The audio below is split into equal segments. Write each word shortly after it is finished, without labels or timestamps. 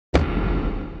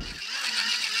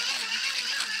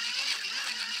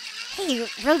Hey,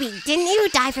 Ruby, didn't you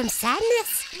die from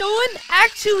sadness? No one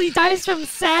actually dies from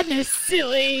sadness,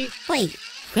 silly. Wait,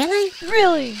 really?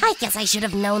 Really? I guess I should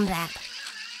have known that.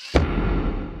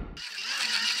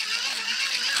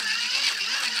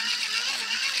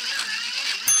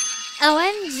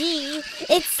 OMG,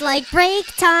 it's like break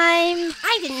time.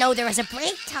 I didn't know there was a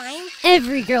break time.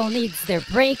 Every girl needs their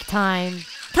break time.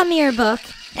 Come here, Book.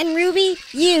 And Ruby,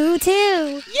 you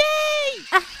too.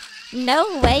 Yay!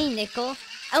 No way, Nickel.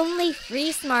 Only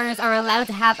free smarters are allowed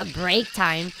to have a break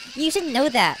time. You should know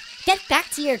that. Get back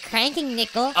to your cranking,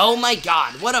 Nickel. Oh my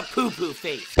god, what a poo-poo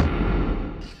face.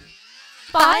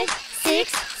 5,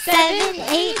 6, 7,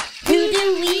 8. Who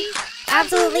do we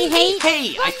absolutely hate?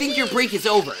 Hey, I think your break is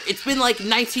over. It's been like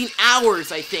 19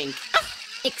 hours, I think.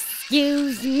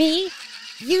 Excuse me?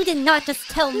 You did not just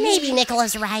tell me. Maybe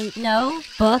Nicola's right. No,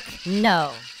 Book,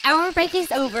 no. Our break is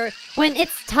over when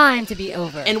it's time to be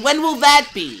over. And when will that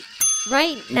be?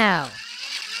 Right now.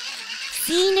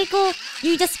 See, Nickel?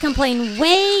 You just complain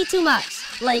way too much.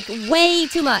 Like, way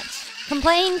too much.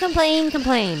 Complain, complain,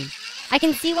 complain. I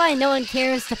can see why no one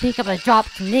cares to pick up a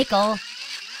dropped nickel.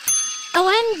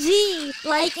 OMG,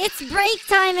 like it's break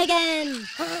time again.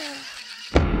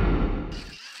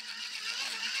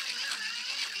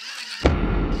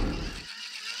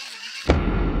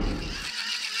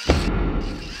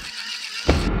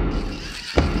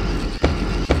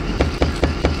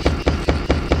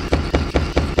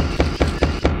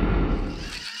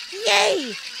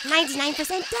 Yay!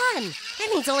 99% done. That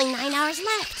means only 9 hours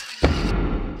left.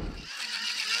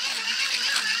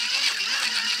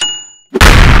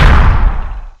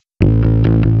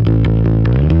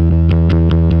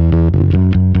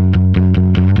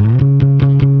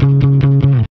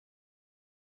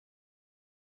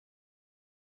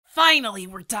 Finally,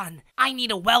 we're done. I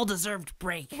need a well-deserved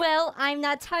break. Well, I'm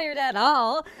not tired at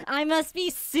all. I must be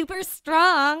super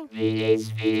strong.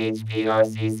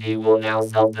 VHVHPRCC will now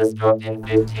self-destruct in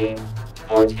 15,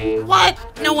 14... What?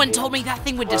 No one told me that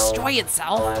thing would destroy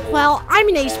itself. Well, I'm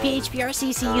an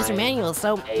HPHPRCC user manual,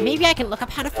 so maybe I can look up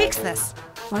how to fix this.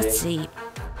 Let's see.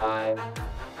 5,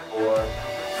 4...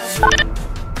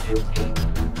 15...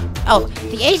 Oh,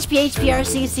 the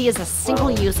HPHPRCC is a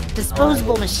single-use,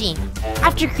 disposable machine.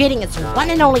 After creating its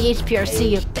one and only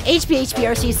HPRC, the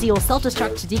HPHPRCC will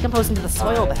self-destruct to decompose into the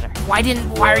soil better. Why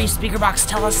didn't Wiry Speakerbox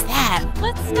tell us that?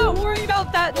 Let's not worry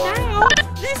about that now.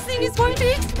 This thing is going to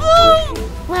explode.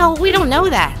 Well, we don't know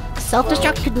that.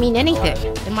 Self-destruct could mean anything.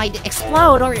 It might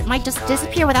explode, or it might just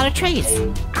disappear without a trace.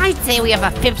 I'd say we have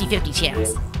a 50-50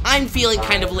 chance. I'm feeling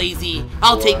kind of lazy.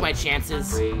 I'll take my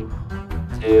chances. 3,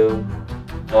 2...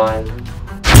 1.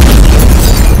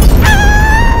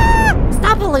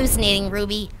 Stop hallucinating,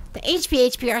 Ruby. The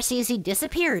HPHPRCC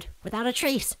disappeared without a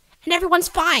trace, and everyone's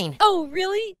fine. Oh,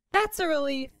 really? That's a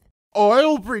relief.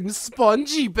 I'll bring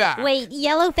Spongy back. Wait,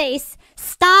 Yellowface,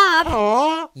 stop!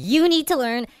 Huh? You need to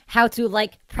learn how to,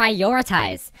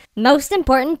 prioritize. Most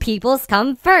important peoples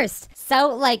come first.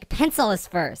 So, pencil is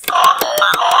first.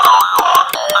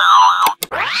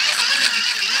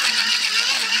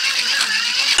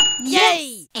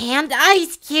 Yay! And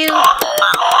Ice Cube!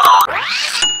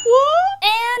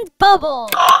 And Bubble.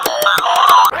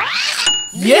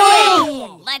 Yay!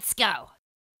 Let's go.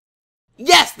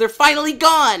 Yes, they're finally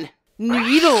gone!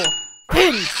 Needle,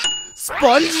 Pin,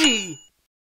 Spongy.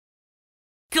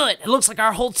 Good, it looks like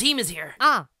our whole team is here.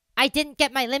 I didn't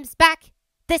get my limbs back.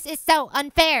 This is so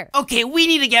unfair. Okay, we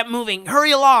need to get moving.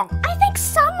 Hurry along. I think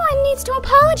someone needs to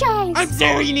apologize. I'm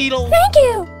sorry, Needle. Thank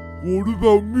you. What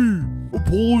about me?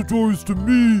 Apologize to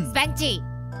me. Spongy,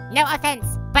 no offense,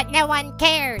 but no one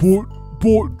cares. But,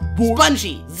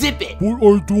 Spongy, zip it! but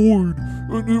I died,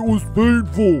 and it was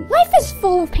painful. Life is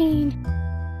full of pain.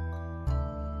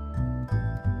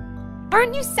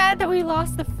 Aren't you sad that we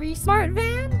lost the free smart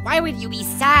van? Why would you be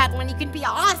sad when you could be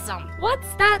awesome?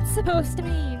 What's that supposed to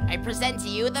mean? I present to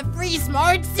you the Free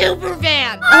Smart Super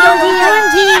Van!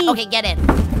 OMG! Okay, get in.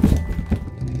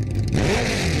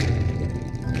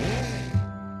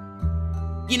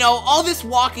 You know, all this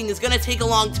walking is gonna take a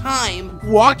long time.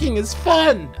 Walking is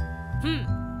fun.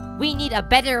 We need a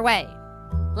better way.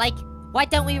 Why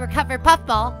don't we recover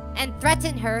Puffball and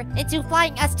threaten her into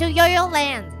flying us to Yo-Yo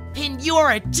Land? Pin,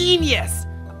 you're a genius.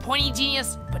 A pointy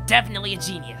genius, but definitely a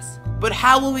genius. But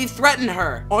how will we threaten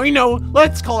her? I know,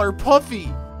 let's call her Puffy.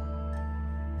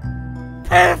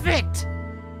 Perfect.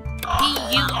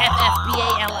 Puffball.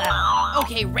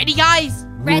 Okay, ready, guys?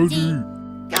 Ready?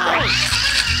 Go.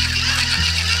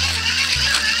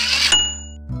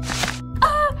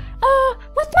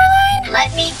 What's my line?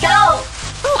 Let me go!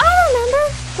 Oh, I remember.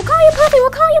 We'll call you Puffy, we'll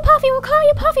call you Puffy, we'll call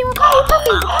you Puffy, we'll call you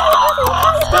Puffy, we'll call you Puffy,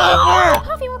 we'll call you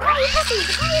Puffy, we'll call you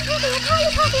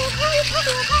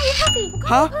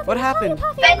Huh? What happened?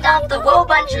 Fend off the woe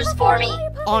bunchers for me.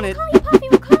 On it.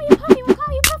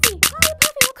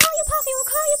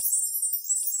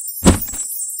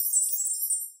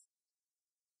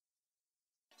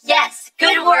 Yes,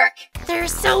 good work.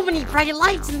 There's so many bright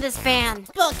lights in this van.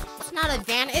 Look, it's not a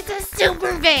van, it's a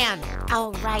super van.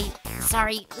 Oh, right.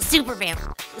 Sorry, super van.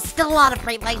 Still a lot of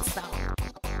bright lights, though.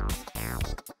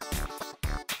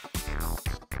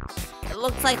 It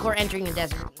looks like we're entering a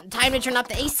desert. Time to turn up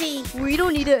the AC. We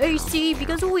don't need an AC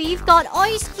because we've got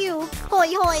Ice Cube. Hoi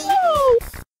hoi.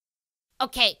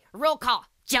 Okay, roll call.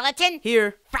 Gelatin?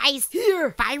 Here. Fries?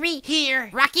 Here. Fiery? Here.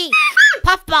 Rocky?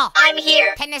 Puffball? I'm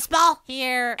here. Tennis ball?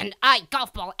 Here. And I,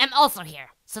 golf ball, am also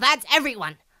here. So that's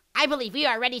everyone. I believe we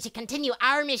are ready to continue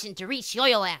our mission to reach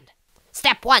Yo-Yo Land.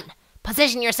 Step 1.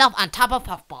 Position yourself on top of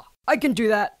Puffball. I can do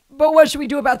that. But what should we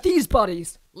do about these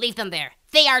buddies? Leave them there.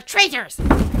 They are traitors!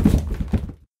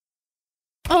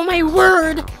 Oh my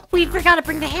word! We forgot to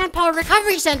bring the hand power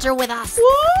recovery center with us.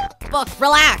 What? Book,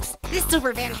 relax. This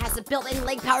super van has a built-in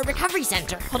leg power recovery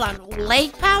center. Hold on,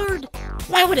 leg powered?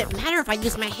 Why would it matter if I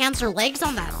use my hands or legs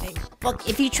on that thing? Look,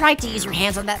 if you tried to use your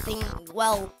hands on that thing,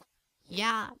 well,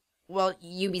 yeah. Well,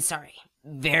 you'd be sorry.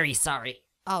 Very sorry.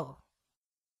 Oh.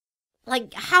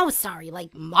 Like, how sorry?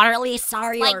 Like, moderately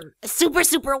sorry Like, or...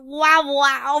 super,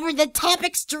 wow, over the top,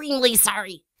 extremely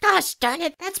sorry. Gosh darn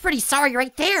it, that's pretty sorry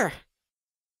right there.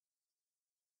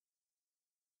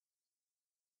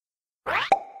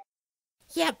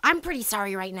 Yep, I'm pretty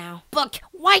sorry right now. Book,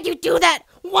 why'd you do that?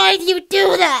 Why'd you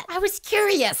do that? I was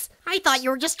curious. I thought you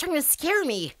were just trying to scare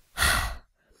me.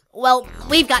 Well,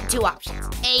 we've got two options.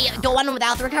 A, go on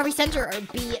without the recovery center, or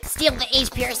B, steal the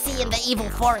HPRC in the evil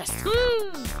forest.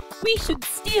 We should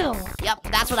steal. Yep,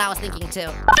 that's what I was thinking too.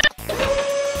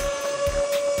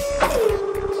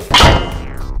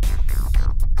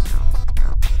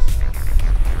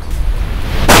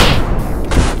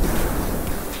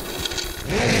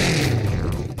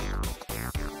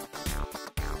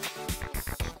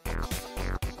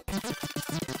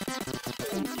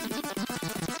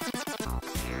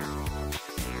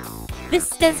 This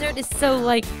desert is so,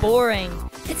 like, boring.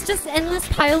 It's just endless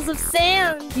piles of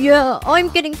sand. Yeah, I'm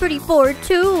getting pretty bored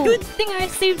too. Good thing I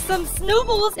saved some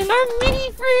snowballs in our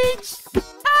mini fridge.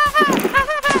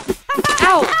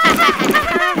 Ow!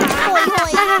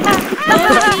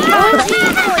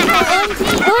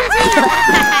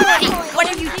 What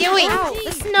are you doing?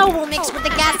 The snow will mix with the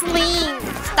gasoline.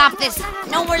 Stop this.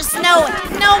 No more snow.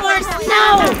 No more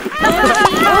snow.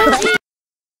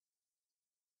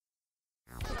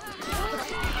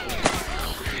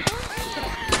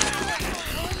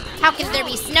 How can there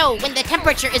be snow when the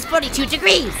temperature is 42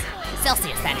 degrees?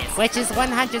 Celsius, that is. Which is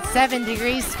 107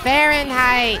 degrees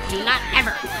Fahrenheit. Do not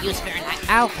ever use Fahrenheit.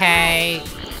 Okay.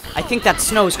 I think that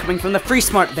snow is coming from the Free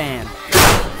Smart van.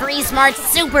 Free Smart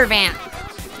Super Van.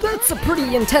 That's a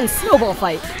pretty intense snowball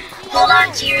fight. Hold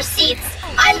on to your seats.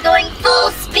 I'm going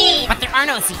full speed. But there are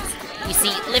no seeds. You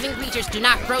see, living creatures do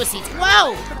not grow seeds.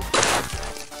 Whoa!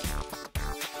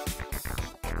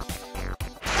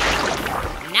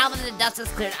 Now that the dust is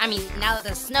cleared, now that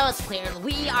the snow is cleared,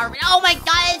 we are... Oh my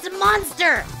god, it's a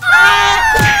monster!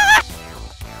 Ah!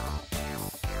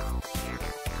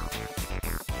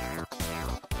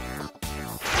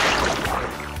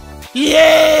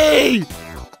 Yay!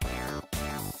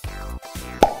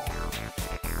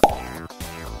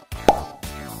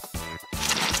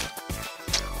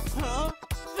 Huh?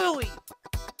 Philly!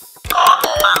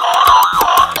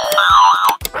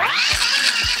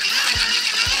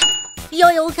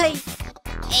 Yo, okay.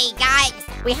 Hey guys,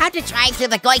 we have to drive through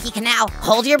the Goiki Canal.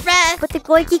 Hold your breath. But the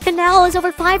Goiki Canal is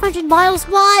over 500 miles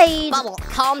wide. Bubble,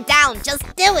 calm down. Just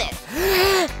do it.